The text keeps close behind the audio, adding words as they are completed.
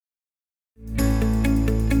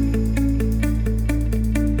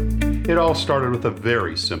It all started with a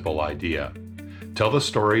very simple idea. Tell the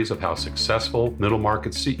stories of how successful middle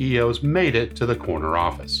market CEOs made it to the corner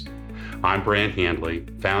office. I'm Brant Handley,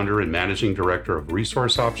 founder and managing director of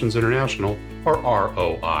Resource Options International, or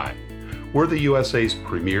ROI. We're the USA's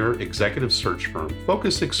premier executive search firm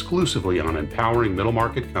focused exclusively on empowering middle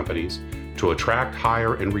market companies to attract,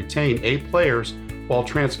 hire, and retain A players while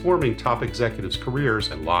transforming top executives' careers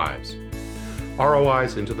and lives.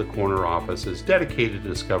 ROI's Into the Corner office is dedicated to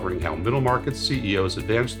discovering how middle market CEOs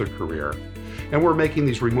advance their career, and we're making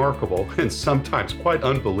these remarkable and sometimes quite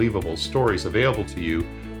unbelievable stories available to you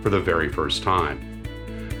for the very first time.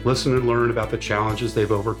 Listen and learn about the challenges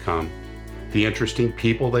they've overcome, the interesting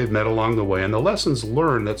people they've met along the way, and the lessons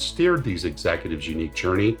learned that steered these executives' unique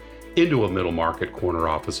journey into a middle market corner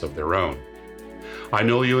office of their own. I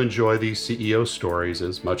know you enjoy these CEO stories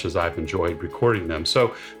as much as I've enjoyed recording them.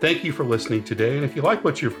 So thank you for listening today. And if you like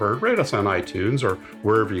what you've heard, rate us on iTunes or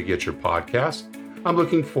wherever you get your podcasts. I'm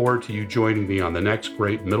looking forward to you joining me on the next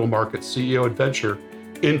great middle market CEO adventure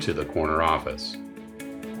into the corner office.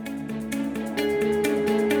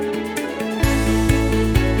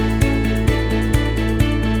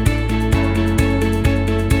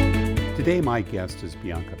 Today, my guest is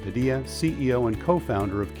Bianca Padilla, CEO and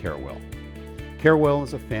co-founder of Carewell. Carewell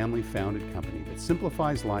is a family-founded company that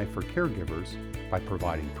simplifies life for caregivers by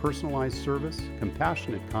providing personalized service,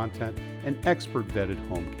 compassionate content, and expert-vetted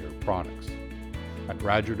home care products. A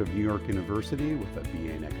graduate of New York University with a BA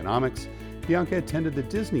in economics, Bianca attended the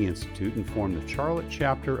Disney Institute and formed the Charlotte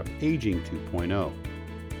chapter of Aging 2.0.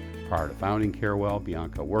 Prior to founding Carewell,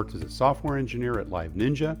 Bianca worked as a software engineer at Live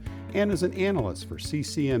Ninja and as an analyst for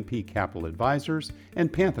CCMP Capital Advisors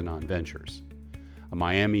and Pantheon Ventures. A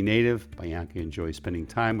Miami native, Bianca enjoys spending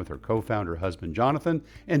time with her co-founder husband Jonathan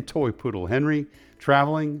and toy poodle Henry,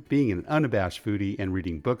 traveling, being an unabashed foodie, and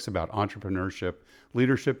reading books about entrepreneurship,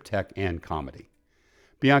 leadership, tech, and comedy.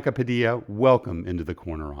 Bianca Padilla, welcome into the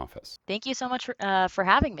corner office. Thank you so much for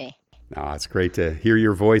having me. It's great to hear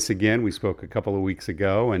your voice again. We spoke a couple of weeks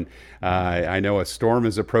ago, and I know a storm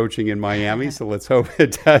is approaching in Miami, so let's hope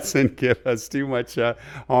it doesn't give us too much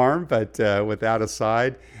harm. But with that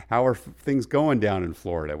aside, how are things going down in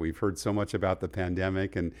Florida? We've heard so much about the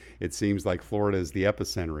pandemic, and it seems like Florida is the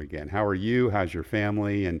epicenter again. How are you? How's your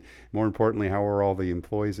family? And more importantly, how are all the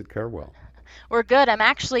employees at Carewell? We're good. I'm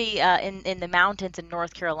actually in the mountains in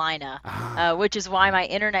North Carolina, which is why my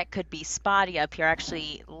internet could be spotty up here. I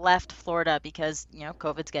actually left Florida because,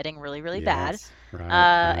 COVID's getting really, really bad.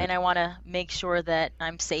 Right. And I want to make sure that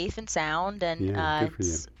I'm safe and sound, and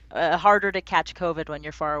it's harder to catch COVID when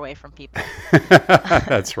you're far away from people.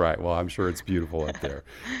 That's right. Well, I'm sure it's beautiful up there.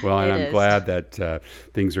 Well, and I'm glad that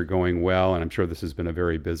things are going well, and I'm sure this has been a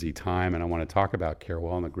very busy time, and I want to talk about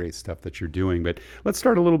Carewell and the great stuff that you're doing. But let's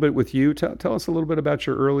start a little bit with you. Tell us a little bit about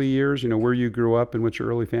your early years, where you grew up and what your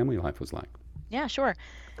early family life was like. Yeah, sure.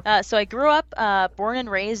 So I grew up, born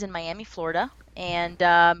and raised in Miami, Florida, and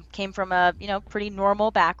came from a pretty normal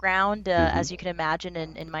background. As you can imagine,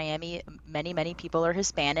 in Miami, many people are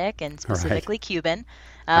Hispanic, and specifically right. Cuban.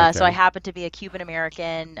 Okay. So I happen to be a Cuban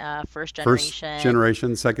American, first generation. First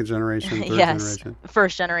generation, second generation, third yes, generation?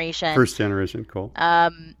 First generation. First generation, cool.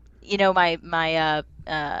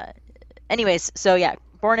 Anyways, so yeah,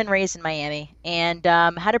 born and raised in Miami, and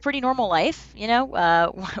had a pretty normal life.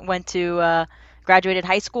 Went to graduated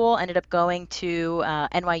high school, ended up going to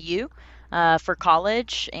NYU for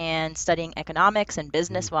college and studying economics and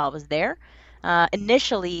business while I was there.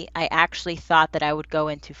 Initially, I actually thought that I would go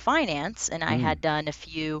into finance, and I had done a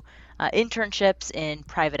few internships in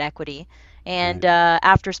private equity. And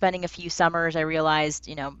after spending a few summers, I realized,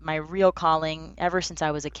 my real calling ever since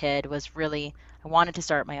I was a kid was really, I wanted to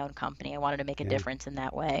start my own company. I wanted to make a difference in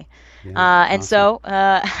that way. And so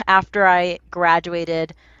after I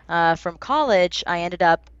graduated from college, I ended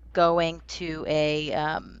up going to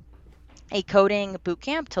a coding boot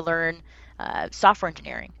camp to learn software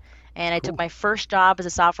engineering. And I took my first job as a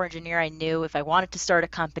software engineer. I knew if I wanted to start a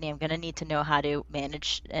company, I'm going to need to know how to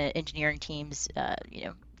manage engineering teams,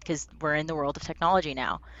 because we're in the world of technology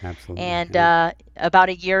now. Absolutely. And about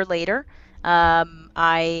a year later,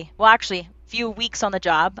 actually, a few weeks on the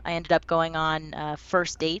job, I ended up going on a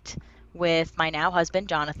first date with my now husband,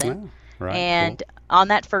 Jonathan. Oh, right, and cool. On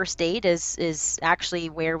that first date is actually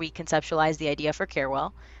where we conceptualized the idea for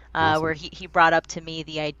Carewell. Awesome. Where he brought up to me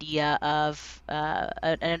the idea of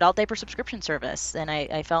an adult diaper subscription service, and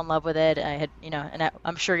I fell in love with it. I had,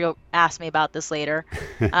 I'm sure you'll ask me about this later,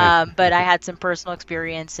 but I had some personal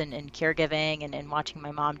experience in caregiving and watching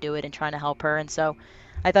my mom do it and trying to help her, and so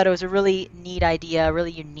I thought it was a really neat idea,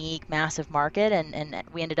 really unique, massive market, and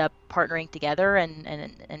we ended up partnering together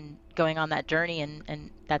and going on that journey, and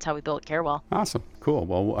that's how we built Carewell. Awesome. Cool.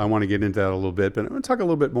 Well, I want to get into that a little bit, but I want to talk a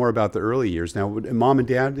little bit more about the early years. Now, mom and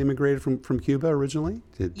dad immigrated from Cuba originally?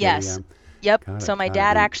 Did they, Yes. Yep. got So it. my Got it.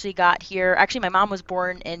 dad actually got here. Actually, my mom was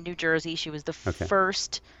born in New Jersey. She was the Okay.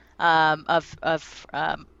 first of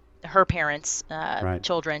her parents' Right.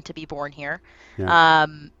 children to be born here. Yeah.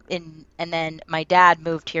 And then my dad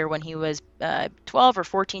moved here when he was 12 or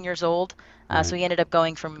 14 years old. So Right. he ended up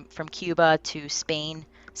going from Cuba to Spain,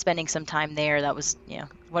 spending some time there. That was,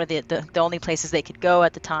 one of the only places they could go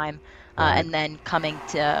at the time. Right. And then coming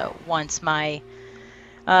to once the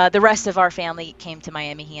rest of our family came to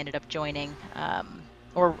Miami, he ended up joining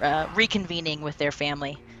or reconvening with their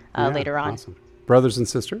family Yeah. later on. Awesome. Brothers and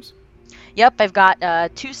sisters? Yep, I've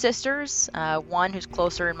got two sisters, one who's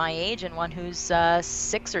closer in my age and one who's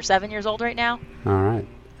 6 or 7 years old right now. All right.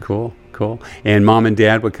 Cool. Cool. And mom and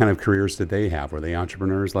dad, what kind of careers did they have? Were they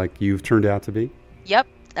entrepreneurs like you've turned out to be? Yep.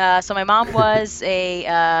 So my mom was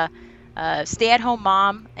a stay-at-home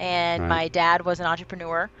mom, and Right. my dad was an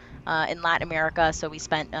entrepreneur in Latin America. So we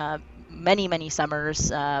spent many, many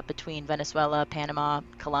summers between Venezuela, Panama,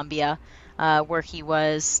 Colombia, where he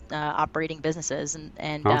was operating businesses,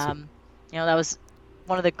 and Awesome. that was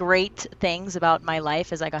one of the great things about my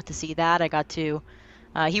life is I got to see that. I got to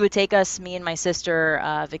he would take us, me and my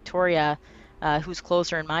sister Victoria, who's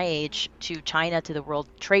closer in my age, to China to the World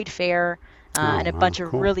Trade Fair, Oh, and a wow. bunch of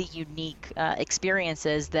Cool. really unique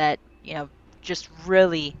experiences that just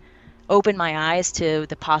really opened my eyes to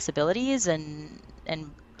the possibilities and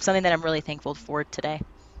something that I'm really thankful for today.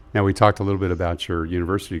 Now, we talked a little bit about your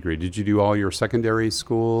university degree. Did you do all your secondary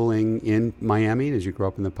schooling in Miami? Did you grow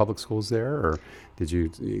up in the public schools there, or did you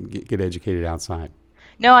get educated outside?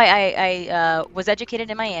 No, I was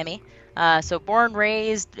educated in Miami, so born,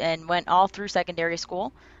 raised, and went all through secondary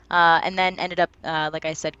school, and then ended up, like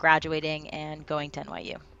I said, graduating and going to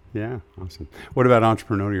NYU. Yeah, awesome. What about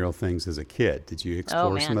entrepreneurial things as a kid? Did you Oh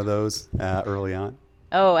explore some man. of those early on?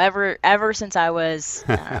 Oh, ever since I was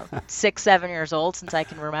 6, 7 years old, since I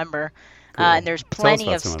can remember. And Cool. there's Tell us plenty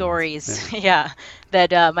about of some of those. Yeah. stories, yeah,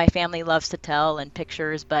 that my family loves to tell and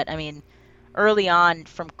pictures. But I mean, early on,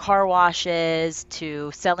 from car washes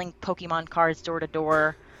to selling Pokemon cards door to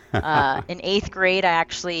door. In eighth grade, I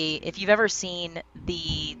actually, if you've ever seen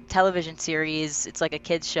the television series, it's like a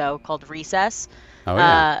kids show called Recess. Oh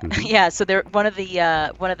yeah. Hmm. Yeah, so there one of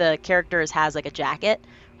the characters has like a jacket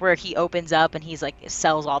where he opens up and he's like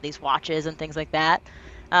sells all these watches and things like that.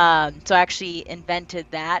 So I actually invented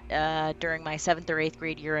that during my seventh or eighth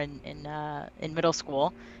grade year in middle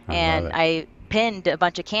school, I love and it. I pinned a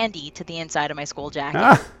bunch of candy to the inside of my school jacket,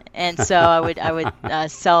 Ah! and so I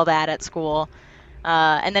would sell that at school.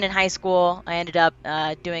 And then in high school, I ended up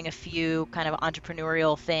doing a few kind of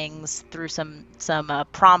entrepreneurial things through some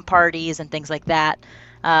prom parties and things like that.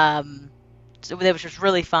 So it was just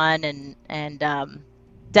really fun, and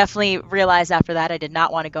definitely realized after that I did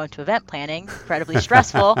not want to go into event planning, incredibly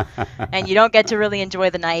stressful, and you don't get to really enjoy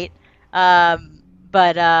the night.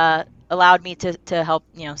 But allowed me to help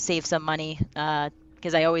save some money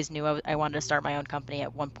because I always knew I wanted to start my own company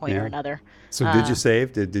at one point or Yeah. another. So did you Uh,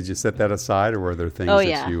 save? Did you set that aside, or were there oh things that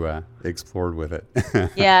yeah. you explored with it?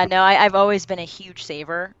 Yeah, no, I've always been a huge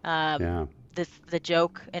saver. Yeah. The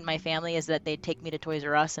joke in my family is that they'd take me to Toys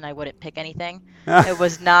R Us and I wouldn't pick anything. I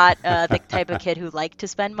was not the type of kid who liked to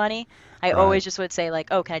spend money. I Right. always just would say like,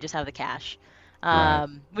 "Oh, can I just have the cash?" Right.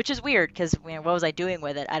 Which is weird because what was I doing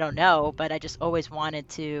with it? I don't know, but I just always wanted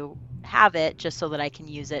to have it just so that I can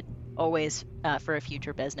use it always for a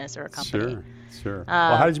future business or a company. Sure, sure.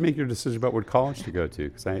 Well, how Um, did you make your decision about what college to go to?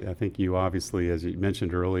 Because I think you obviously, as you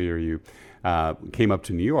mentioned earlier, you came up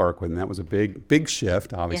to New York, and that was a big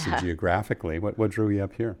shift, obviously yeah. geographically. What drew you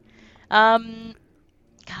up here? Um,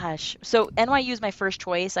 Gosh. So NYU is my first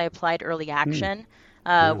choice. I applied early Hmm. action,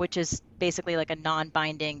 Yeah. which is basically like a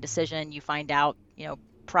non-binding decision. You find out,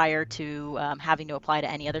 prior to having to apply to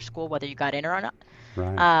any other school, whether you got in or not.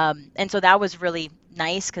 Right. And so that was really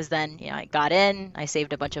nice because then, I got in, I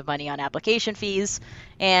saved a bunch of money on application fees,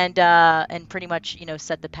 and pretty much,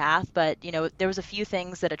 set the path. But there was a few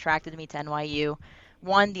things that attracted me to NYU.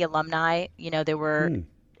 One, the alumni. There were Hmm.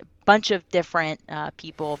 bunch of different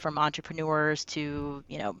people from entrepreneurs to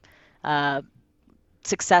uh,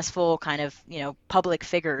 successful kind of public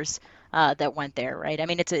figures that went there, right? I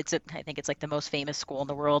mean, I think it's like the most famous school in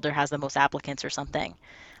the world or has the most applicants or something.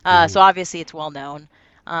 Right. So obviously it's well known.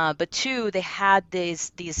 But two, they had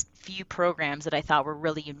these few programs that I thought were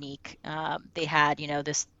really unique. They had,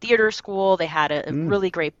 this theater school. They had a Mm, really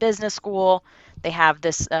great business school. They have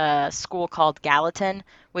this school called Gallatin,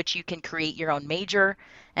 which you can create your own major.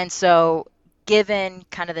 And so, given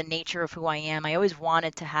kind of the nature of who I am, I always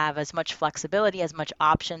wanted to have as much flexibility, as much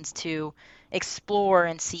options to explore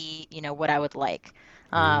and see, what I would like.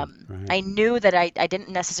 right, right, I knew that I didn't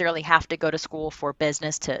necessarily have to go to school for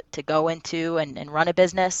business to go into and run a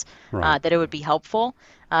business, right. that it would be helpful.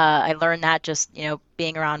 I learned that just,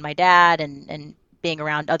 being around my dad and being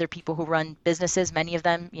around other people who run businesses, many of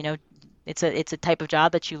them, it's a type of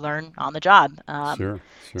job that you learn on the job. Sure,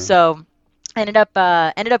 sure. So I ended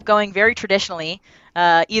up going very traditionally,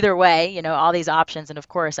 either way, all these options, and of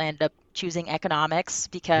course I ended up choosing economics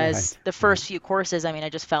because Right, the right. first few courses, I mean, I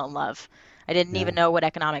just fell in love. I didn't Yeah. even know what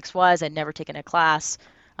economics was. I'd never taken a class.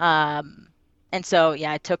 Um, and so,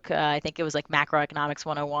 yeah, I took, I think it was like macroeconomics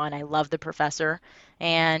 101. I loved the professor,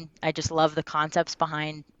 and I just love the concepts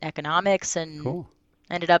behind economics, and Cool.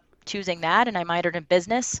 ended up choosing that. And I minored in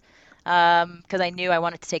business because I knew I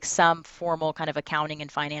wanted to take some formal kind of accounting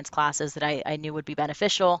and finance classes that I knew would be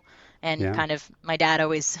beneficial. And Yeah. kind of my dad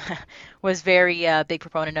always was very big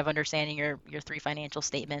proponent of understanding your three financial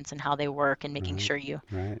statements and how they work and making Right, sure you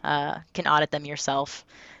right. can audit them yourself.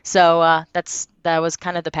 So that was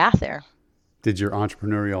kind of the path there. Did your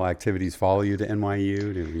entrepreneurial activities follow you to NYU?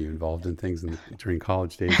 Were you involved in things during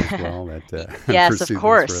college days as well that Yes, of pursued this road?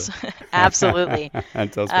 course, absolutely.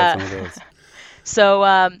 Tell us about Uh, some of those. so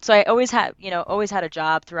I always had a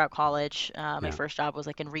job throughout college. My Yeah. first job was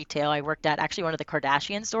like in retail. I worked at actually one of the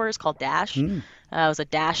Kardashian stores called Dash. Mm. I was a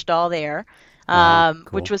Dash doll there, Wow.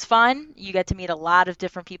 which Cool. was fun. You get to meet a lot of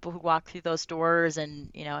different people who walk through those stores,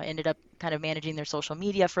 and I ended up kind of managing their social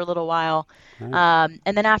media for a little while. Right.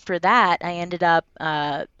 And then after that, I ended up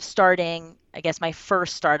starting, I guess, my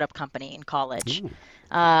first startup company in college,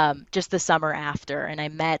 Oh, just the summer after. And I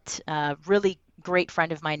met a really great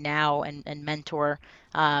friend of mine now and mentor,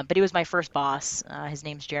 but he was my first boss. His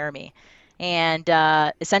name's Jeremy. And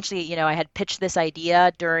essentially, I had pitched this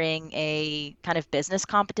idea during a kind of business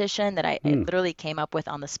competition that I mm. literally came up with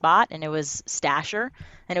on the spot, and it was Stasher,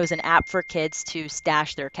 and it was an app for kids to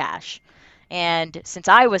stash their cash. And since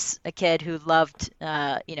I was a kid who loved,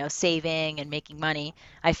 saving and making money,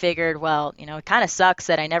 I figured, well, it kind of sucks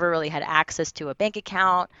that I never really had access to a bank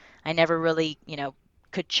account. I never really,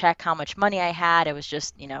 could check how much money I had. It was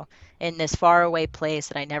just, in this faraway place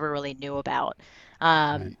that I never really knew about.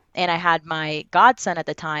 Right. And I had my godson at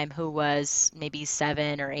the time who was maybe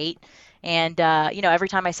 7 or 8. And, every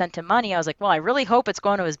time I sent him money, I was like, well, I really hope it's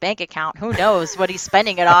going to his bank account. Who knows what he's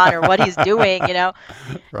spending it on or what he's doing.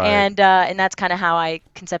 Right. And that's kind of how I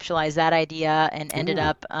conceptualized that idea and ended Yeah.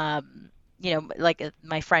 up, like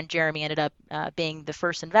my friend Jeremy ended up being the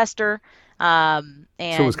first investor So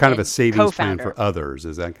it was and kind of a and savings plan co-founder. for others.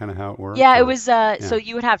 Is that kind of how it worked? Yeah, it Or was so yeah.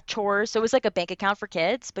 you would have chores. So it was like a bank account for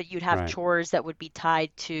kids, but you'd have Right. chores that would be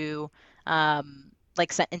tied to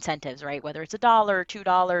like incentives, right? Whether it's $1,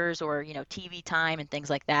 $2, or TV time and things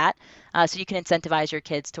like that. So you can incentivize your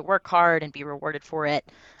kids to work hard and be rewarded for it.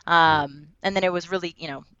 Right. And then it was really,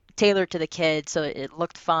 tailored to the kids, so it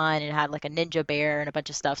looked fun. It had like a ninja bear and a bunch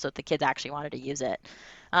of stuff, so that the kids actually wanted to use it.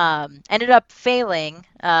 Ended up failing.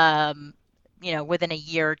 Within a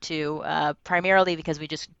year or two, primarily because we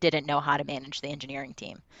just didn't know how to manage the engineering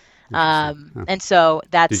team. Interesting. Huh. And so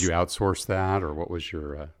Did you that's, outsource that, or what was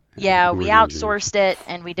your? yeah, Who we were the engineers? outsourced it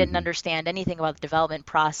and we didn't Hmm. understand anything about the development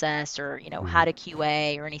process or, how Right. to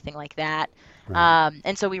QA or anything like that. Right.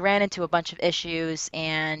 And so we ran into a bunch of issues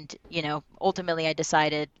and, ultimately I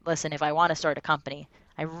decided, listen, if I want to start a company,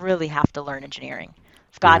 I really have to learn engineering.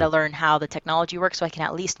 I've got Yeah. to learn how the technology works so I can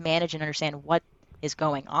at least manage and understand what is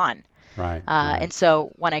going on. Right. And Right.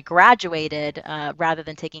 so when I graduated, rather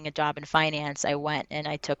than taking a job in finance, I went and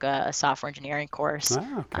I took a software engineering course.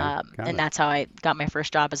 Ah, okay. Got And it. that's how I got my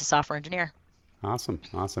first job as a software engineer. Awesome.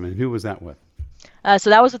 Awesome. And who was that with? So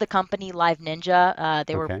that was with the company Live Ninja.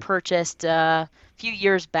 They were Okay. purchased a few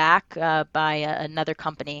years back by another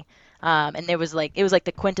company. And it was like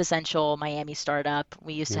the quintessential Miami startup.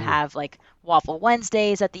 We used to Yeah. have like Waffle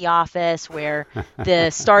Wednesdays at the office where the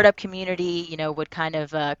startup community, would kind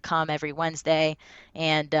of come every Wednesday.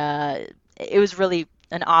 And it was really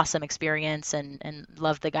an awesome experience and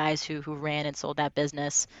loved the guys who ran and sold that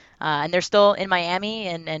business. And they're still in Miami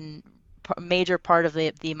and major part of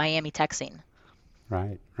the Miami tech scene.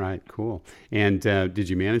 Right. Right. Cool. And did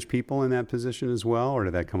you manage people in that position as well, or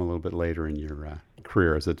did that come a little bit later in your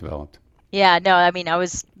career as it developed? Yeah, no, I mean, I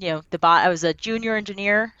was, I was a junior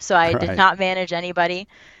engineer, so I did Right. not manage anybody.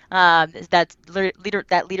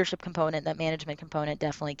 that leadership component, that management component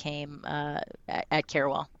definitely came at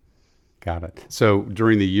Carewell. Got it. So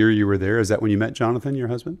during the year you were there, is that when you met Jonathan, your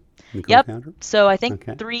husband, the Yep. co-founder? So I think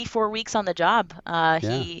Okay. 3, 4 weeks on the job, Yeah.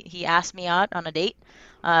 he asked me out on a date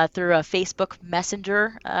through a Facebook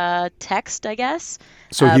Messenger text, I guess.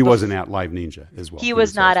 So he wasn't Bef- at Live Ninja as well. he He was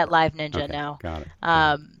was not at elsewhere. Live Ninja, Okay. no. Got it.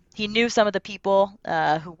 Got it. He knew some of the people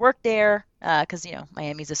who worked there because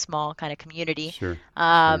Miami's a small kind of community, Sure.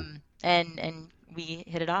 Sure. and we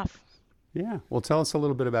hit it off. Yeah. Well, tell us a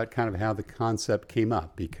little bit about kind of how the concept came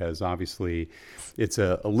up, because obviously it's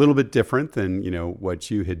a little bit different than, what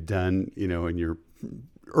you had done, in your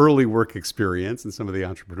early work experience and some of the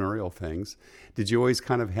entrepreneurial things. Did you always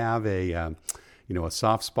kind of have a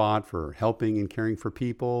soft spot for helping and caring for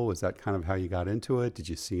people? Was that kind of how you got into it? Did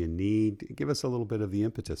you see a need? Give us a little bit of the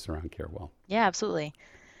impetus around Carewell. Yeah, absolutely.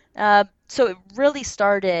 So it really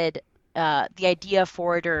started the idea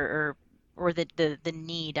for it, or the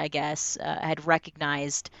need, I guess, I had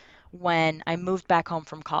recognized when I moved back home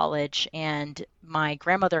from college, and my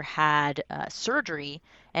grandmother had surgery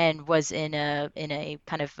and was in a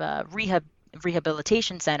kind of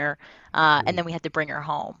rehabilitation center, and Right. then we had to bring her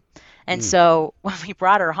home. And Mm. so when we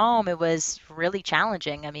brought her home, it was really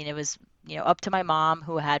challenging. I mean, it was up to my mom,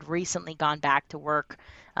 who had recently gone back to work,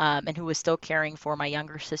 and who was still caring for my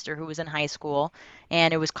younger sister who was in high school,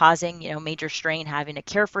 and it was causing major strain having to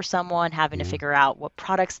care for someone, having to Yeah. figure out what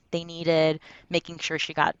products they needed, making sure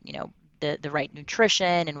she got the right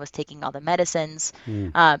nutrition and was taking all the medicines.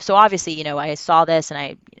 Mm. So obviously, I saw this,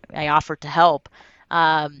 and I offered to help.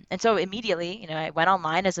 And so immediately, I went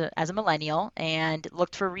online as a millennial and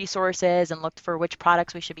looked for resources and looked for which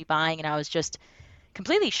products we should be buying, and I was just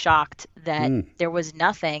completely shocked that Mm. there was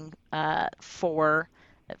nothing for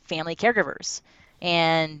family caregivers.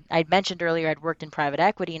 And I'd mentioned earlier I'd worked in private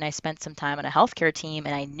equity, and I spent some time on a healthcare team,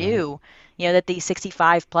 and I Right. knew, that the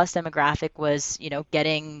 65 plus demographic was,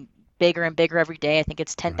 getting bigger and bigger every day. I think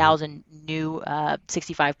it's Right. 10,000 new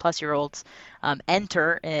 65 plus year olds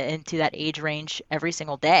enter into that age range every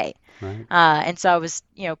single day. Right. And so I was,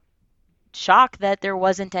 shocked that there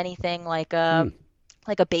wasn't anything Mm.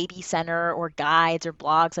 like a baby center or guides or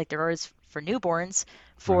blogs like there is for newborns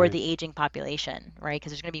for Right. the aging population, right?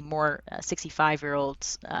 Because there's going to be more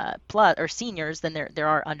 65-year-olds plus or seniors than there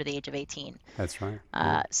are under the age of 18. That's right.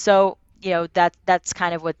 Yeah. So that's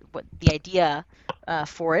kind of what the idea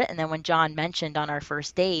for it. And then when John mentioned on our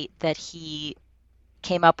first date that he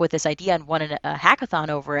came up with this idea and won a hackathon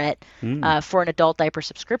over it Mm. for an adult diaper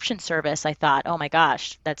subscription service, I thought, oh my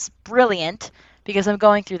gosh, that's brilliant because I'm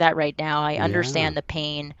going through that right now. I Yeah. understand the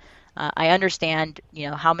pain. I understand,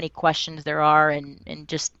 how many questions there are, and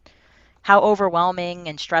just how overwhelming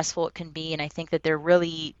and stressful it can be. And I think that there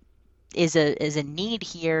really is a need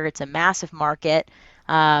here. It's a massive market.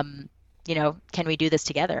 Um, can we do this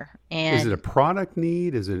together? Is it a And product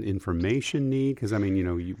need? Is it an information need? Because I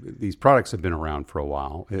mean, these products have been around for a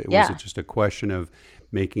while. Was it yeah, just a question of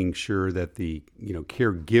making sure that the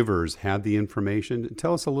caregivers had the information?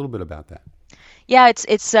 Tell us a little bit about that. Yeah,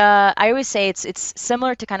 it's I always say it's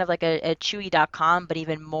similar to kind of like a Chewy.com, but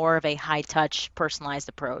even more of a high touch personalized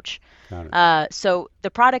approach. Got it. So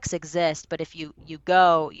the products exist, but if you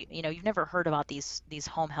go, you've never heard about these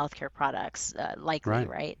home healthcare products, likely, Right.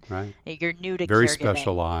 right? Right. You're new to Very caregiving.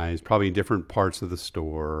 specialized, probably in different parts of the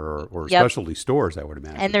store, or Yep. specialty stores, I would And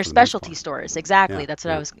imagine, they're for the most specialty part. stores. Exactly. Yeah. That's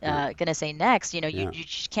what I Yeah. was Yeah. going to say next. You, Yeah. you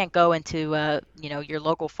just can't go into, your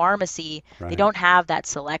local pharmacy. They Right. don't have that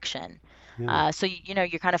selection. Yeah. So, you're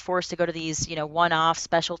kind of forced to go to these, one-off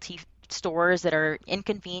specialty stores that are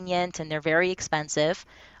inconvenient and they're very expensive,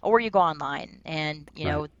 or you go online and,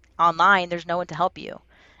 Right. online, there's no one to help you.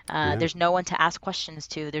 Yeah. There's no one to ask questions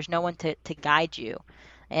to. There's no one to guide you.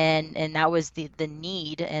 And that was the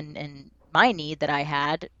need and my need that I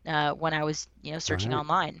had when I was, searching Right.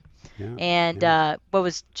 online. Yeah. And Yeah. what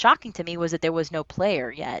was shocking to me was that there was no player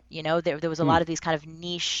yet. There was a Hmm. lot of these kind of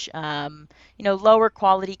niche, lower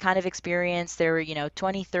quality kind of experience. There were,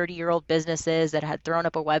 20, 30-year-old businesses that had thrown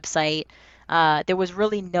up a website. There was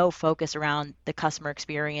really no focus around the customer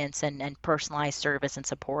experience and personalized service and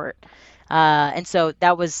support. And so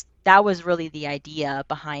that was really the idea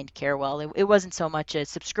behind Carewell. It wasn't so much a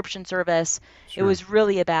subscription service. It Sure. was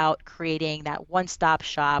really about creating that one-stop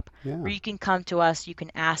shop Yeah. where you can come to us, you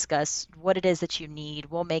can ask us what it is that you need.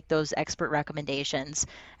 We'll make those expert recommendations,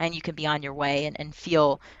 and you can be on your way and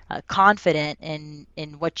feel confident in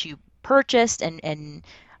what you purchased. And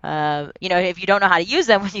if you don't know how to use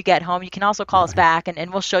them when you get home, you can also call us Right. back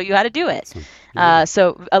and we'll show you how to do it. Awesome. Yeah.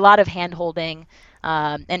 So a lot of hand holding.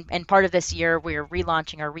 And part of this year, we're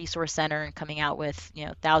relaunching our resource center and coming out with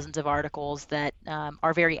thousands of articles that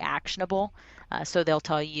are very actionable. So they'll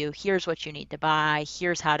tell you, here's what you need to buy,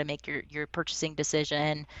 here's how to make your purchasing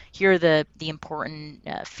decision, here are the important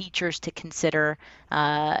features to consider,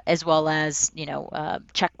 as well as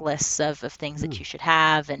checklists of things that you should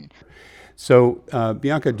have. And so,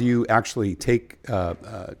 Bianca, do you actually take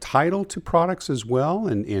title to products as well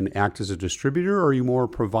and act as a distributor, or are you more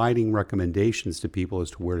providing recommendations to people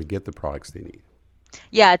as to where to get the products they need?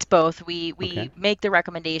 Yeah, it's both. We Okay. make the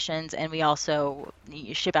recommendations, and we also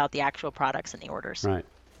ship out the actual products and the orders. Right,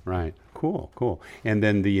 right. Cool, cool. And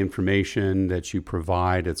then the information that you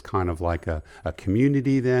provide, it's kind of like a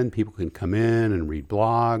community then. People can come in and read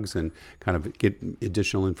blogs and kind of get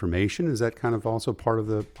additional information. Is that kind of also part of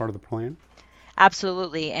the plan?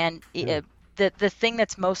 Absolutely. And Yeah. the thing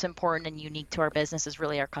that's most important and unique to our business is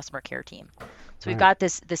really our customer care team. So we've Right.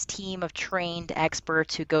 got this team of trained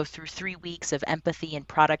experts who go through 3 weeks of empathy and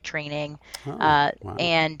product training, Oh, wow.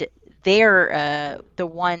 and they're the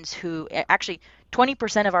ones who actually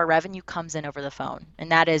 20% of our revenue comes in over the phone,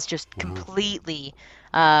 and that is just Wow. completely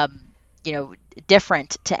um,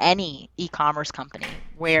 different to any e-commerce company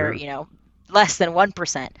where Sure. less than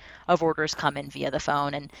 1% of orders come in via the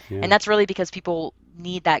phone, and Yeah. that's really because people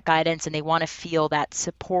need that guidance and they want to feel that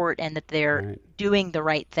support and that they're Right. doing the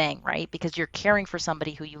right thing, right? Because you're caring for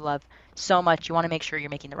somebody who you love so much, you want to make sure you're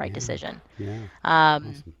making the right Yeah. decision. Yeah. Um,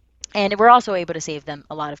 Awesome. and we're also able to save them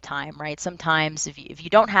a lot of time, right? Sometimes if you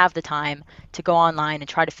don't have the time to go online and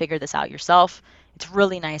try to figure this out yourself, it's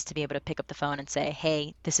really nice to be able to pick up the phone and say,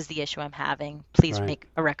 hey, this is the issue I'm having. Please Right. make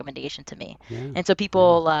a recommendation to me. Yeah. And so Yeah.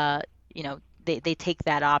 people, they take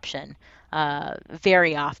that option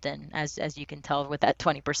very often, as you can tell with that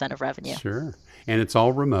 20% of revenue. Sure. And it's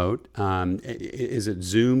all remote. Is it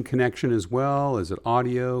Zoom connection as well? Is it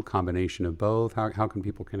audio, combination of both? How can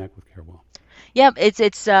people connect with CareWell? Yeah,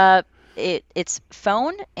 it's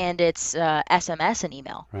phone and it's SMS and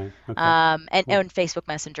email, Right. Okay. Cool. and Facebook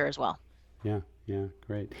Messenger as well. Yeah. Yeah.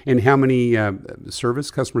 Great. And how many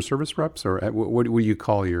customer service reps, or what do you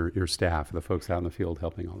call your staff, the folks out in the field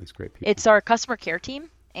helping all these great people? It's our customer care team,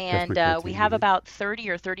 Customer and care we team. have Yeah. about 30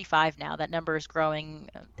 or 35 now. That number is growing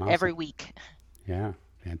every Awesome. week. Yeah.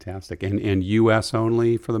 Fantastic. And U.S.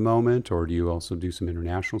 only for the moment, or do you also do some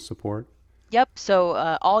international support? Yep. So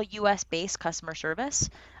all U.S. based customer service,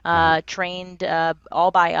 Right. trained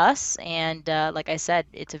all by us, and like I said,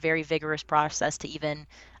 it's a very vigorous process to even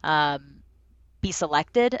um, be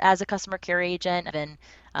selected as a customer care agent. And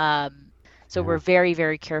so we're Yeah. very,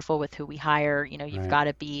 very careful with who we hire. You've Right. got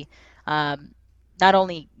to be um, not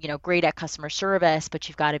only great at customer service, but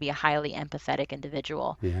you've got to be a highly empathetic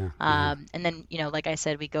individual. Yeah. Yeah. And then like I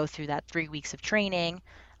said, we go through that 3 weeks of training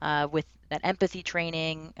with that empathy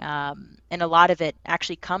training, and a lot of it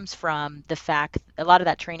actually comes from the fact. A lot of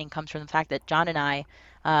that training comes from the fact that John and I,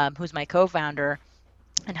 who's my co-founder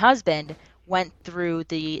and husband, went through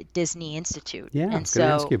the Disney Institute. Yeah, I And was going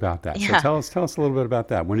to ask you so, about that. So yeah, tell us a little bit about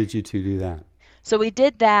that. When did you two do that? so we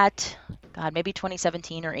did that, God, maybe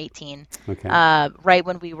 2017 or 18, Okay. right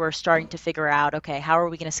when we were starting to figure out, okay, how are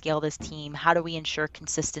we going to scale this team? How do we ensure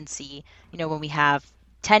consistency, when we have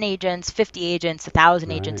 10 agents, 50 agents,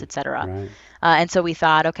 1,000 agents, Right. et cetera. Right. And so we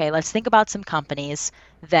thought, okay, let's think about some companies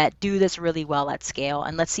that do this really well at scale,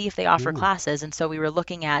 and let's see if they offer Yeah. classes. And so we were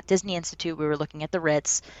looking at Disney Institute, we were looking at the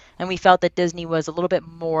Ritz, and we felt that Disney was a little bit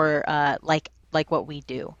more like what we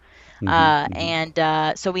do. Mm-hmm. Mm-hmm.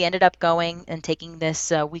 And so we ended up going and taking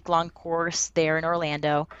this week-long course there in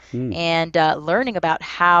Orlando Mm. and learning about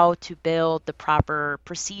how to build the proper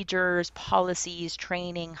procedures, policies,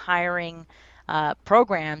 training, hiring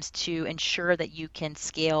programs to ensure that you can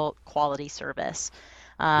scale quality service.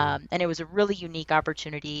 Yeah. And it was a really unique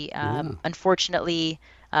opportunity. Yeah. Unfortunately,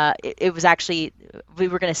 it was actually we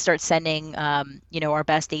were going to start sending our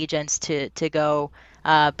best agents to go,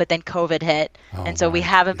 but then COVID hit, Oh, and so we right.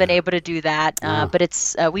 haven't been Yeah. able to do that. Oh, But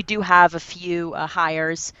it's we do have a few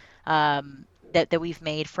hires. That we've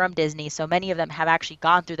made from Disney. So many of them have actually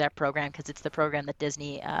gone through that program because it's the program that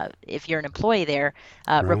Disney, if you're an employee there,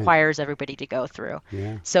 right. requires everybody to go through.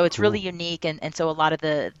 Yeah. So it's really Cool. unique, and so a lot of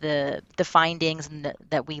the findings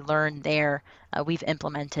that we learned there, we've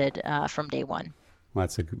implemented from day one. Well,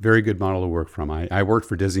 that's a very good model to work from. I worked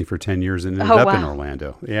for Disney for 10 years and ended Oh up in wow!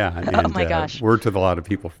 Orlando. Yeah, Oh and my gosh! worked with a lot of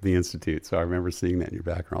people from the Institute. So I remember seeing that in your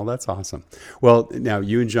background. Oh, that's awesome. Well, now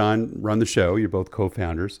you and John run the show. You're both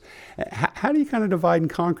co-founders. How do you kind of divide and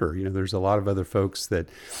conquer? There's a lot of other folks that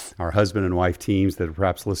are husband and wife teams that are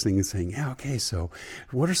perhaps listening and saying, yeah, okay, so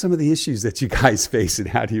what are some of the issues that you guys face and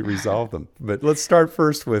how do you resolve them? But let's start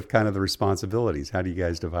first with kind of the responsibilities. How do you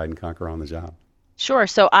guys divide and conquer on the job? Sure.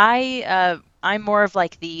 So I'm more of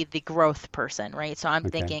like the growth person, right? So I'm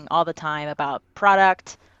Okay. thinking all the time about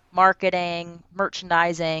product, marketing,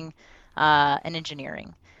 merchandising, and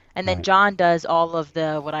engineering. And then Right. John does all of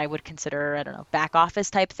the what I would consider, I don't know, back office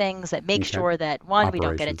type things that make Okay. sure that one, we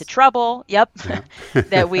don't get into Operations. trouble. Yep. Yeah.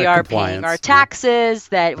 That we are paying our Compliance. Yeah. taxes,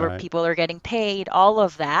 that where Right. people are getting paid, all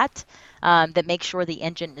of that. That makes sure the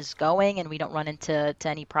engine is going and we don't run into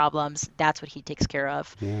any problems. That's what he takes care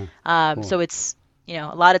of. Yeah. So Cool. it's,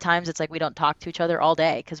 a lot of times it's like we don't talk to each other all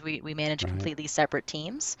day because we manage Right. completely separate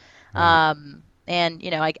teams. Right. And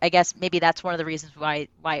I guess maybe that's one of the reasons why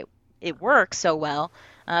it works so well.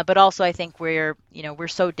 But also I think we're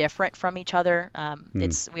so different from each other. Hmm.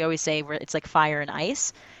 We always say it's like fire and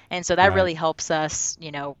ice, and so that Right. really helps us,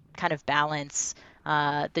 kind of balance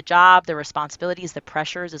the job, the responsibilities, the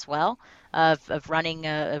pressures as well of running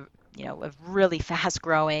a really fast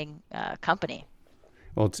growing company.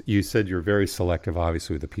 Well, you said you're very selective,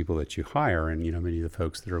 obviously, with the people that you hire, and many of the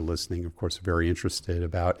folks that are listening, of course, are very interested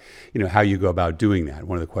about how you go about doing that.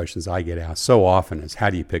 One of the questions I get asked so often is, how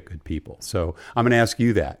do you pick good people? So I'm going to ask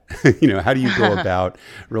you that. How do you go about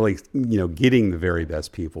really getting the very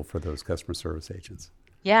best people for those customer service agents?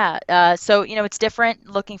 Yeah, so it's different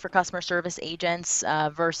looking for customer service agents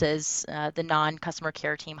versus the non-customer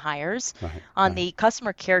care team hires. Right. On Right. the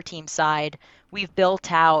customer care team side, we've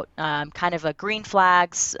built out kind of a green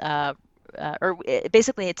flags,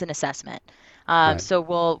 basically it's an assessment. Right. So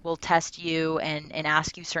we'll test you and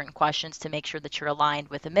ask you certain questions to make sure that you're aligned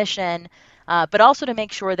with the mission, but also to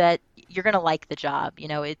make sure that you're going to like the job.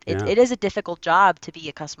 Yeah. It is a difficult job to be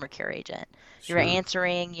a customer care agent. You're Sure.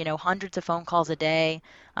 answering, hundreds of phone calls a day.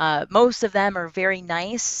 Most of them are very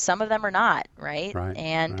nice. Some of them are not, right? Right.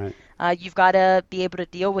 And Right. you've got to be able to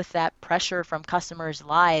deal with that pressure from customers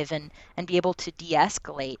live and be able to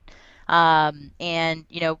de-escalate. And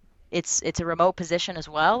it's a remote position as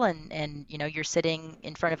well, and you're sitting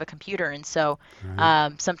in front of a computer, and so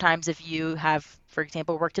Right. sometimes if you have, for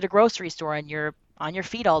example, worked at a grocery store and you're on your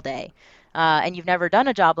feet all day, and you've never done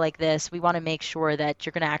a job like this, we want to make sure that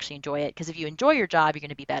you're going to actually enjoy it, because if you enjoy your job, you're going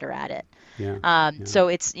to be better at it. Yeah. Yeah. So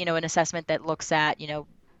it's an assessment that looks at,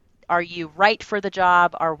 are you right for the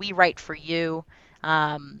job? Are we right for you? Is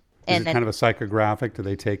And it kind then of a psychographic? Do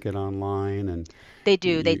they take it online and they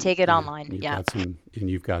you take it yeah, online. you've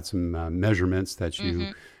Yeah. got some measurements that you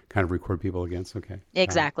Hmm. kind of record people against? Okay. All right.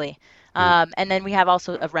 Exactly. Yeah. And then we have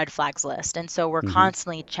also a red flags list. And so we're Mm-hmm.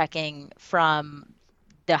 constantly checking from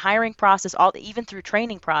the hiring process, all even through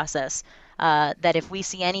training process, that if we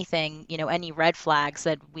see anything, any red flags,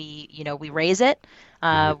 that we raise it,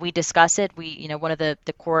 Right. we discuss it. One of the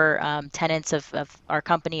core tenets of our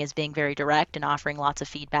company is being very direct and offering lots of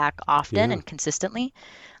feedback often Yeah. and consistently.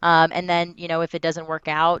 And then, if it doesn't work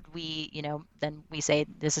out, then we say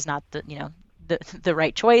this is not the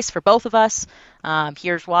right choice for both of us.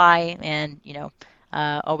 Here's why, and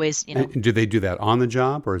always, And do they do that on the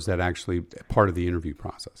job, or is that actually part of the interview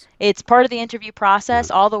process? it's part of the interview Yeah. process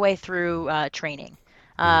all the way through training.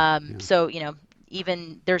 Yeah. Yeah. So,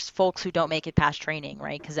 even there's folks who don't make it past training,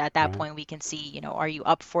 right? Because at that Right. point we can see, are you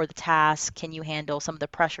up for the task? Can you handle some of the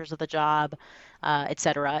pressures of the job, et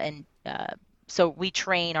cetera? And so we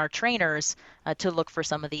train our trainers to look for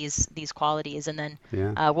some of these qualities, and then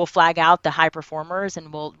Yeah. we'll flag out the high performers,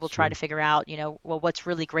 and we'll try to Sure. figure out, well, what's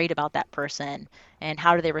really great about that person, and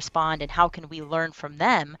how do they respond, and how can we learn from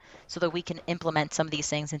them so that we can implement some of these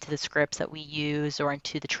things into the scripts that we use or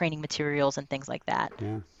into the training materials and things like that.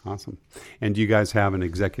 Yeah. Awesome. And do you guys have an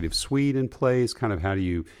executive suite in place? Kind of how do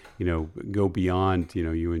you, go beyond,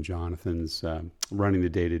 you and Jonathan's running the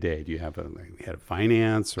day to day? Do you have a head of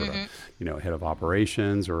finance or Hmm. head of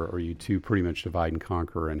operations, or are you two pretty much divide and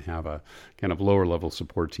conquer and have a kind of lower level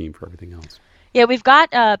support team for everything else? Yeah, we've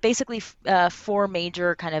got basically four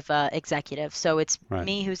major kind of executives. So it's Right.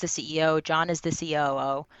 me, who's the CEO. John is the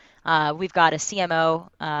COO. We've got a CMO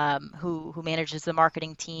who manages the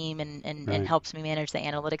marketing team and Right. helps me manage the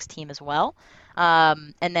analytics team as well.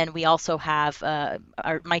 And then we also have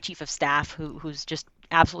my chief of staff, who's just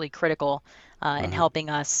absolutely critical in Right. helping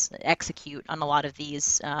us execute on a lot of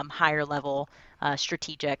these higher level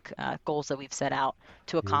strategic goals that we've set out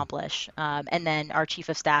to Yeah. accomplish. And then our chief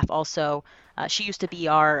of staff also, she used to be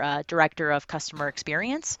our director of customer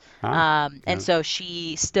experience. Ah. And Yeah. so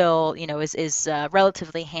she still, is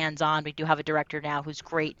relatively hands-on. We do have a director now who's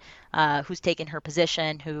great, who's taken her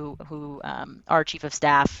position, who our chief of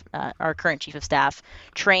staff, our current chief of staff,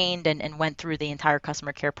 trained and went through the entire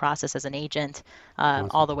customer care process as an agent, all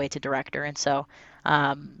Awesome. the way to director. And so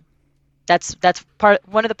um, that's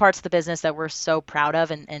one of the parts of the business that we're so proud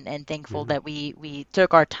of and thankful Yeah. that we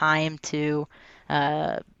took our time to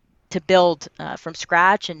uh, to build from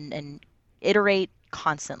scratch and iterate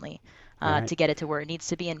constantly Right. to get it to where it needs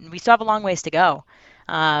to be. And we still have a long ways to go.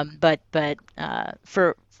 But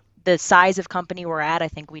for the size of company we're at, I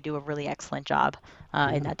think we do a really excellent job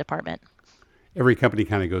in that department. Every company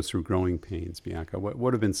kind of goes through growing pains, Bianca.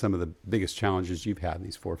 What have been some of the biggest challenges you've had in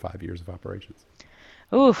these 4 or 5 years of operations?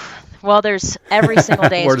 Oof. Well, there's every single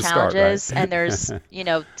day Where is to start, right? challenges, and there's,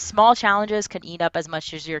 small challenges can eat up as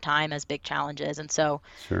much as your time as big challenges. And so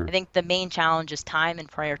Sure. I think the main challenge is time and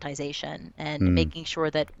prioritization and Mm, making sure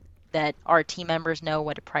that our team members know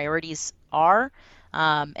what the priorities are,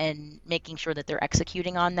 and making sure that they're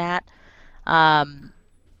executing on that. Um,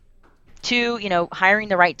 Two, hiring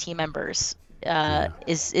the right team members yeah.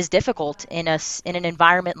 is difficult in an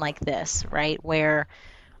environment like this, right? Where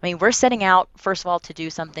I mean, we're setting out, first of all, to do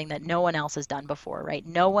something that no one else has done before, right?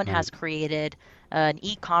 No one Right. has created an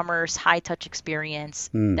e-commerce high touch experience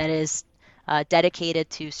Mm, that is dedicated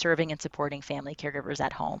to serving and supporting family caregivers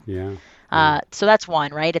at home. yeah. Yeah. So that's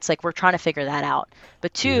one, right? It's like we're trying to figure that out.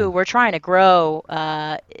 But Yeah. two, we're trying to grow,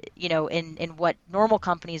 in what normal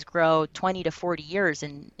companies grow 20 to 40 years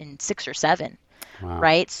in 6 or 7, Wow.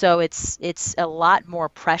 right? So it's a lot more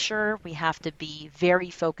pressure. We have to be very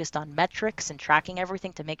focused on metrics and tracking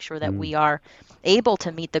everything to make sure that Mm, we are able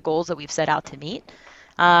to meet the goals that we've set out to meet.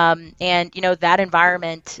 And that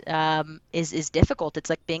environment is difficult. It's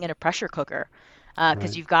like being in a pressure cooker because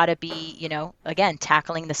right. you've got to be, again,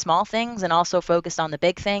 tackling the small things and also focused on the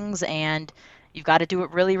big things. And you've got to do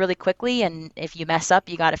it really, really quickly. And if you mess up,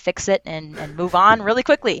 you got to fix it and move on really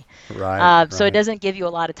quickly. Right. So it Right. doesn't give you a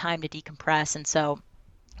lot of time to decompress. And so,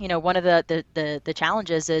 one of the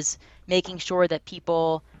challenges is making sure that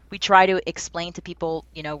we try to explain to people,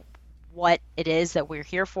 what it is that we're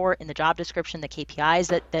here for in the job description, the KPIs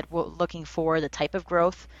that we're looking for, the type of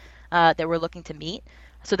growth that we're looking to meet,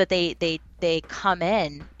 so that they come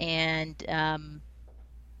in and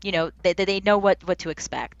they know what to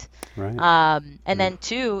expect. Right. And Right. then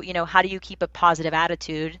two, how do you keep a positive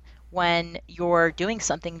attitude when you're doing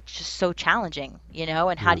something just so challenging,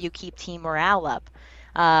 and how Yeah. do you keep team morale up?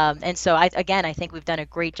 And so I think we've done a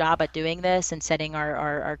great job at doing this and setting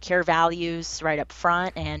our care values right up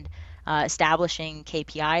front and establishing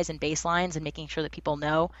KPIs and baselines and making sure that people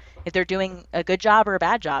know if they're doing a good job or a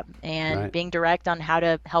bad job and Right. being direct on how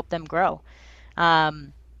to help them grow.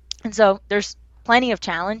 Um, and so there's plenty of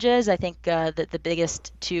challenges. I think that the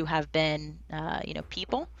biggest two have been,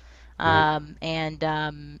 people Right. and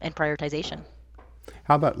prioritization.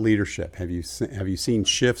 How about leadership? Have you seen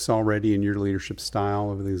shifts already in your leadership style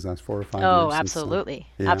over these last 4 or 5 years Oh, since? absolutely,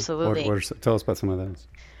 Yeah. absolutely. Tell us about some of those.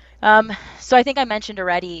 So I think I mentioned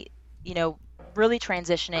already, you know, really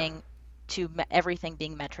transitioning to everything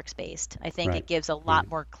being metrics based. I think Right. it gives a Right. lot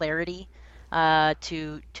more clarity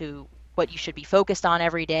to what you should be focused on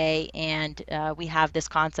every day, and we have this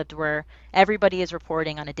concept where everybody is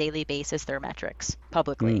reporting on a daily basis their metrics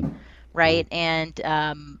publicly, Mm, wow. right? Do you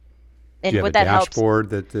And have a what that helps. dashboard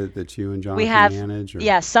that you and We Jonathan have, manage, or?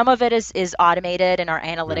 yeah, some of it is automated, and our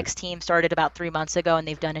Right. analytics team started about 3 months ago, and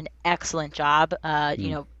they've done an excellent job.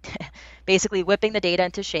 Mm, Basically whipping the data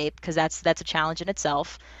into shape because that's a challenge in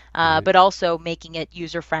itself, right. but also making it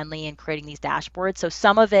user friendly and creating these dashboards. So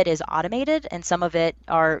some of it is automated, and some of it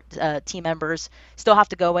our team members still have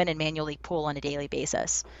to go in and manually pull on a daily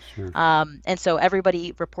basis. Sure. And so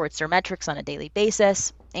everybody reports their metrics on a daily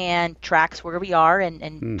basis and tracks where we are and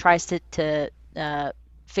Mm, tries to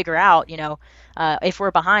figure out, if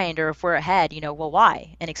we're behind or if we're ahead, well,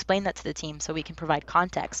 why? And explain that to the team so we can provide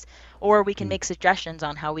context, or we can mm, make suggestions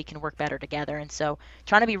on how we can work better together. And so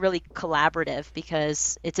trying to be really collaborative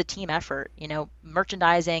because it's a team effort.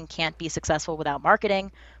 Merchandising can't be successful without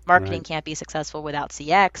marketing. Marketing right. can't be successful without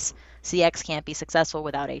CX. CX can't be successful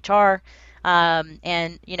without HR.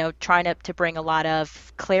 And trying to bring a lot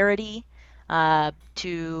of clarity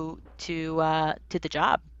to the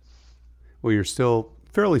job. Well, you're still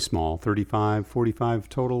fairly small, 35, 45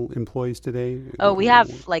 total employees today. Oh, we have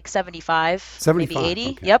like 75, maybe 75. 80.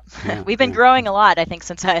 Okay. Yep. Yeah. We've been Yeah. growing a lot, I think,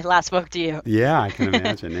 since I last spoke to you. Yeah, I can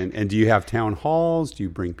imagine. And do you have town halls? Do you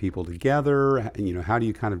bring people together? How do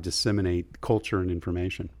you kind of disseminate culture and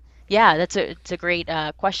information? Yeah, it's a great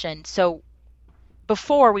question. So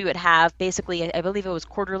before we would have basically, I believe it was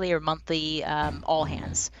quarterly or monthly all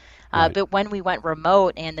hands. Right. But when we went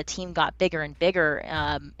remote and the team got bigger and bigger,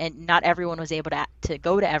 and not everyone was able to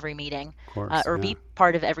go to every meeting Of course. or Yeah. be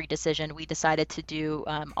part of every decision, we decided to do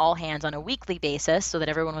all hands on a weekly basis so that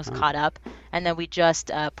everyone was Oh, caught up. And then we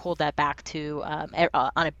just pulled that back to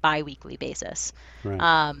on a bi-weekly basis.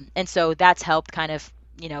 right. And so that's helped kind of,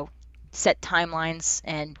 set timelines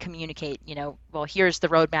and communicate, well, here's the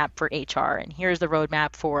roadmap for HR and here's the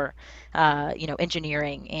roadmap for,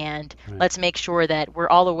 engineering. And Right. let's make sure that we're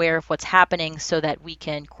all aware of what's happening so that we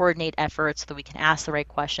can coordinate efforts, so that we can ask the right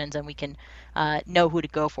questions and we can know who to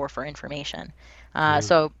go for information. Yeah.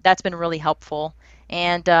 So that's been really helpful.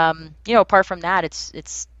 And, apart from that,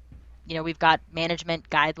 it's we've got management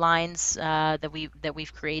guidelines that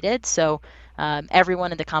we've created. So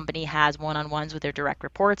everyone in the company has one-on-ones with their direct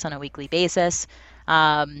reports on a weekly basis,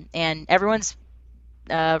 and everyone's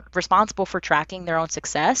responsible for tracking their own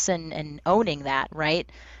success and owning that, right?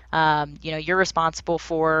 You're responsible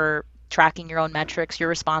for tracking your own metrics. You're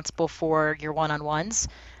responsible for your one-on-ones,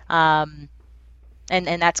 um,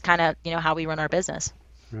 and that's kind of how we run our business.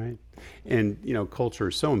 Right. And, culture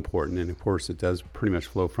is so important. And of course, it does pretty much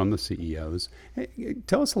flow from the CEOs. Hey,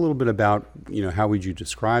 tell us a little bit about, how would you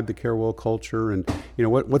describe the Carewell culture and,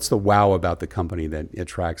 what's the wow about the company that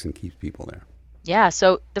attracts and keeps people there? Yeah,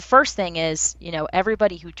 so the first thing is,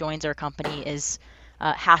 everybody who joins our company is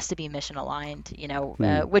has to be mission aligned,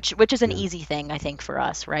 Hmm. which is an Yeah. easy thing, I think, for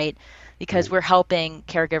us, right? Because Right. we're helping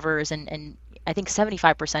caregivers, and I think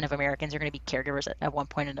 75% of Americans are going to be caregivers at one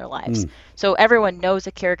point in their lives. Hmm. So everyone knows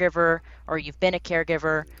a caregiver, or you've been a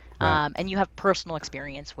caregiver, Right. and you have personal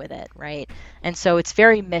experience with it, right? And so it's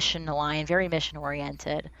very mission aligned, very mission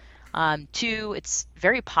oriented. Two, it's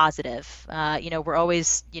very positive. We're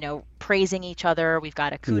always, praising each other. We've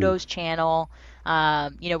got a Hmm. kudos channel.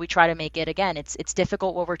 We try to make it, again, it's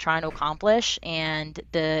difficult what we're trying to accomplish, and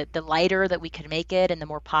the lighter that we can make it and the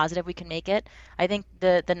more positive we can make it, I think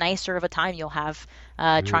the nicer of a time you'll have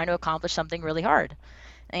Right. trying to accomplish something really hard.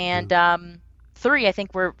 Yeah. And three, I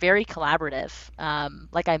think we're very collaborative.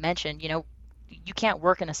 Like I mentioned, you can't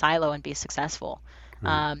work in a silo and be successful.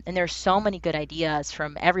 Right. And there's so many good ideas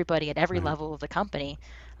from everybody at every Right. level of the company.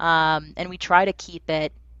 And we try to keep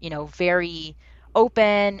it, very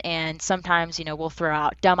open. And sometimes, we'll throw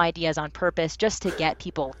out dumb ideas on purpose just to get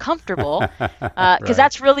people comfortable. Because Right.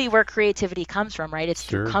 that's really where creativity comes from, right? It's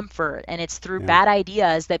through Sure. comfort, and it's through Yeah. bad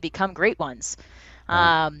ideas that become great ones.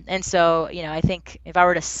 Right. And so, I think if I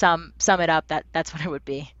were to sum it up, that's what it would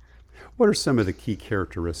be. What are some of the key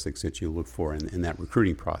characteristics that you look for in that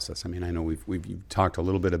recruiting process? I mean, I know you've talked a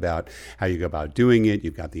little bit about how you go about doing it.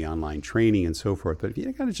 You've got the online training and so forth. But if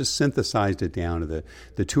you kind of just synthesized it down to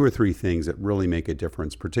the two or three things that really make a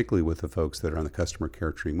difference, particularly with the folks that are on the customer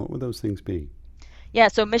care team, what would those things be? Yeah,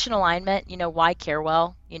 so mission alignment, why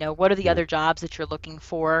Carewell? What are the Yeah. other jobs that you're looking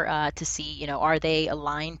for to see, are they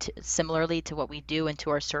aligned similarly to what we do and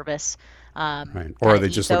to our service Right. Or kind are of they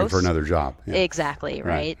just looking for ethos? another job? Yeah. Exactly,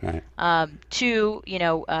 Right. right? Right. Two,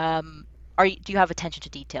 do you have attention to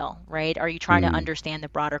detail, right? Are you trying to Mm. understand the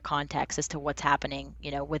broader context as to what's happening,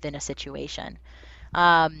 within a situation?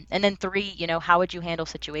 And then three, how would you handle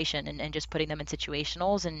situation, and just putting them in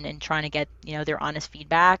situationals, and trying to get, their honest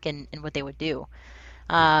feedback and what they would do.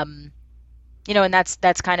 Um, and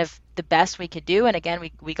that's kind of the best we could do. And again,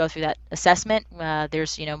 we go through that assessment.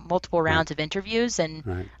 There's, multiple Right. rounds of interviews, and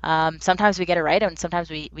Right. sometimes we get it right and sometimes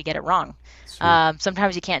we get it wrong. Sure.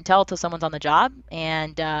 Sometimes you can't tell till someone's on the job.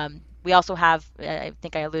 And we also have, I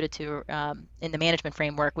think I alluded to, in the management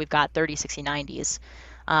framework, we've got 30, 60, 90s.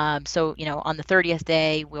 So, on the 30th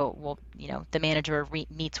day, we'll the manager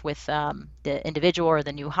meets with the individual or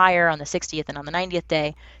the new hire on the 60th and on the 90th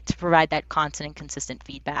day to provide that constant and consistent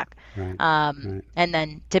feedback. Right. Right. And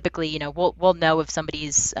then typically, we'll know if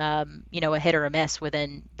somebody's, a hit or a miss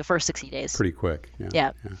within the first 60 days. Pretty quick. Yeah.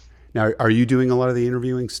 Yeah. Yeah. Now, are you doing a lot of the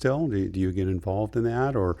interviewing still? Do you get involved in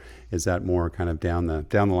that, or is that more kind of down the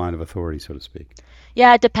line of authority, so to speak?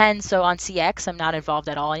 Yeah, it depends. So on CX, I'm not involved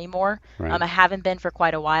at all anymore. Right. I haven't been for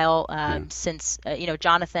quite a while, Yeah. since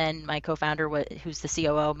Jonathan, my co-founder, who's the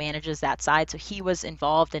COO, manages that side. So he was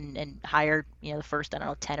involved and hired the first, I don't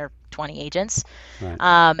know, 10 or 20 agents. Right.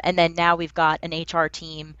 And then now we've got an HR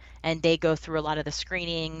team, and they go through a lot of the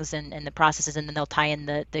screenings and the processes, and then they'll tie in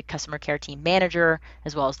the customer care team manager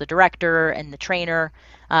as well as the director and the trainer,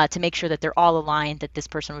 to make sure that they're all aligned, that this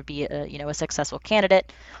person would be a successful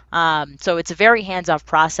candidate. So it's a very hands-off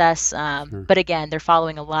process, Sure. but again, they're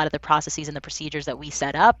following a lot of the processes and the procedures that we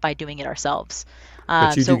set up by doing it ourselves.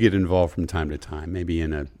 But you do So get involved from time to time, maybe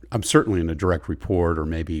I'm certainly in a direct report or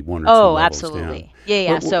maybe one or two oh, levels down. absolutely, yeah,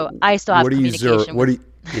 yeah. What, So what, I still have what do you zero? communication What with.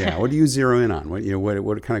 do you, yeah? What do you zero in on?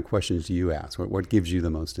 What kind of questions do you ask? What gives you the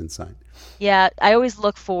most insight? Yeah, I always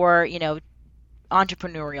look for,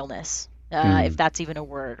 entrepreneurialness, if Mm. that's even a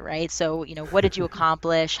word, right? So, what did you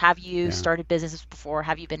accomplish? Have you Yeah. started businesses before?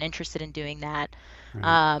 Have you been interested in doing that?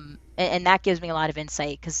 Right. And that gives me a lot of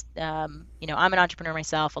insight because, I'm an entrepreneur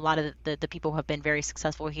myself. A lot of the people who have been very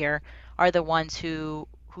successful here are the ones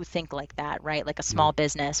who think like that, right? Like a small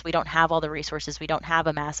business. We don't have all the resources. We don't have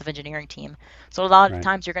a massive engineering team. So a lot of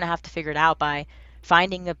times you're going to have to figure it out by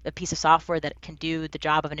finding a piece of software that can do the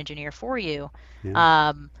job of an engineer for you.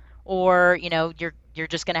 Or, you're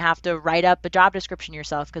just going to have to write up a job description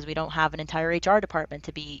yourself because we don't have an entire HR department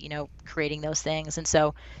to be, creating those things. And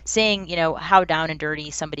so seeing, how down and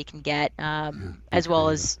dirty somebody can get, as well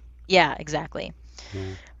as, exactly.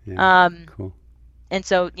 Cool. And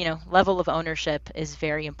so, level of ownership is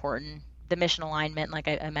very important. The mission alignment, like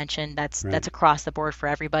I mentioned, that's across the board for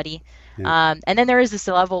everybody. And then there is this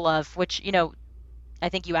level of which, I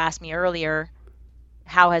think you asked me earlier,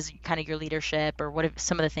 how has kind of your leadership or what are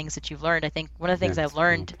some of the things that you've learned? I think one of the things I've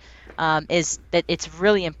learned is that it's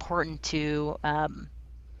really important to, I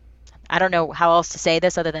don't know how else to say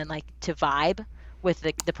this other than like to vibe with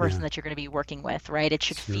the person that you're going to be working with, right? It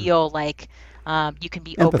should feel like you can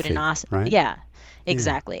be empathy, open and honest. Right? Yeah,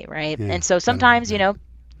 exactly, right? And so sometimes,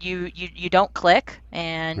 you don't click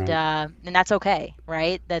and that's okay,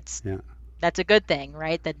 right? That's a good thing,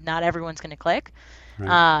 right? That not everyone's going to click.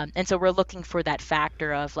 And so we're looking for that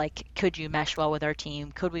factor of like, could you mesh well with our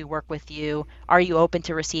team? Could we work with you? Are you open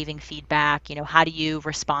to receiving feedback? How do you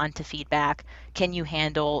respond to feedback? Can you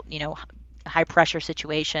handle, high pressure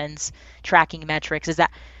situations, tracking metrics?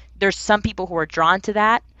 There's some people who are drawn to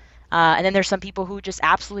that. And then there's some people who just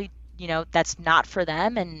absolutely, that's not for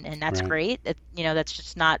them. And that's great. That's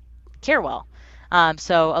just not care well.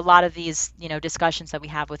 So a lot of these, discussions that we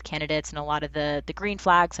have with candidates and a lot of the green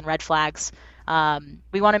flags and red flags,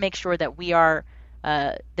 we want to make sure that we are,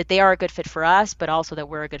 that they are a good fit for us, but also that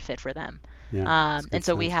we're a good fit for them. And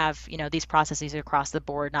so we have, these processes across the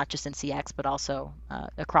board, not just in CX, but also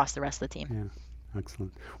across the rest of the team. Yeah.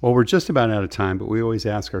 Excellent. Well, we're just about out of time, but we always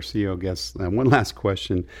ask our CEO guests one last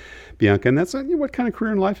question, Bianca, and that's what kind of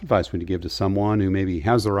career and life advice would you give to someone who maybe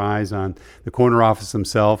has their eyes on the corner office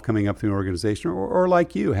themselves coming up through an organization or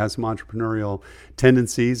like you, has some entrepreneurial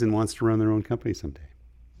tendencies and wants to run their own company someday?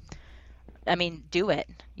 I mean, do it.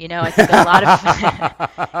 I think a lot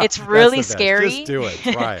of it's really scary. Just do it.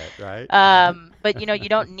 Try it, right? But you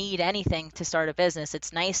don't need anything to start a business.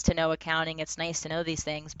 It's nice to know accounting. It's nice to know these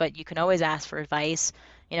things, but you can always ask for advice.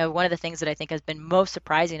 One of the things that I think has been most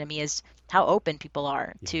surprising to me is how open people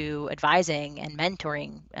are to advising and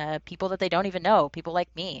mentoring people that they don't even know, people like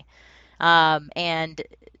me. And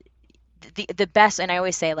the best, and I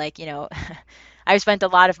always say, like, I've spent a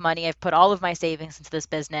lot of money. I've put all of my savings into this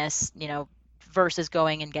business, versus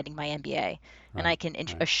going and getting my MBA. And I can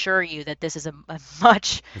assure you that this is a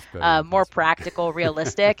much more practical,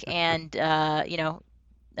 realistic, and,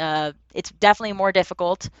 it's definitely more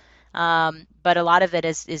difficult. But a lot of it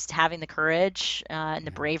is having the courage and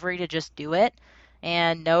the bravery to just do it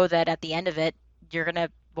and know that at the end of it, you're going to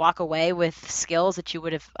walk away with skills that you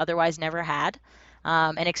would have otherwise never had,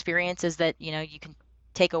 and experiences that, you can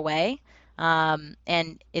take away.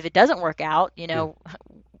 And if it doesn't work out, you're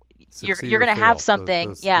going to have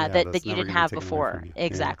something, that you didn't have before.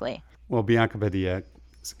 Exactly. Yeah. Well, Bianca Padilla,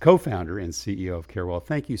 co-founder and CEO of Carewell,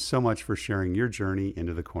 thank you so much for sharing your journey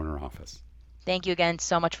into the corner office. Thank you again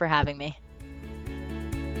so much for having me.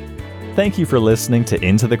 Thank you for listening to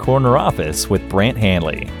Into the Corner Office with Brant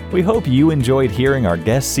Hanley. We hope you enjoyed hearing our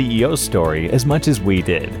guest CEO story as much as we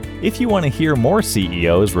did. If you want to hear more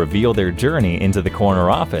CEOs reveal their journey into the corner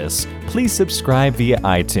office, please subscribe via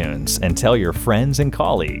iTunes and tell your friends and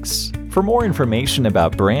colleagues. For more information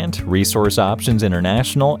about Brant, Resource Options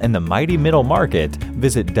International, and the mighty middle market,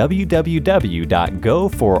 visit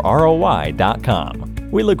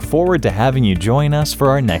www.goforroi.com. We look forward to having you join us for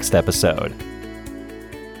our next episode.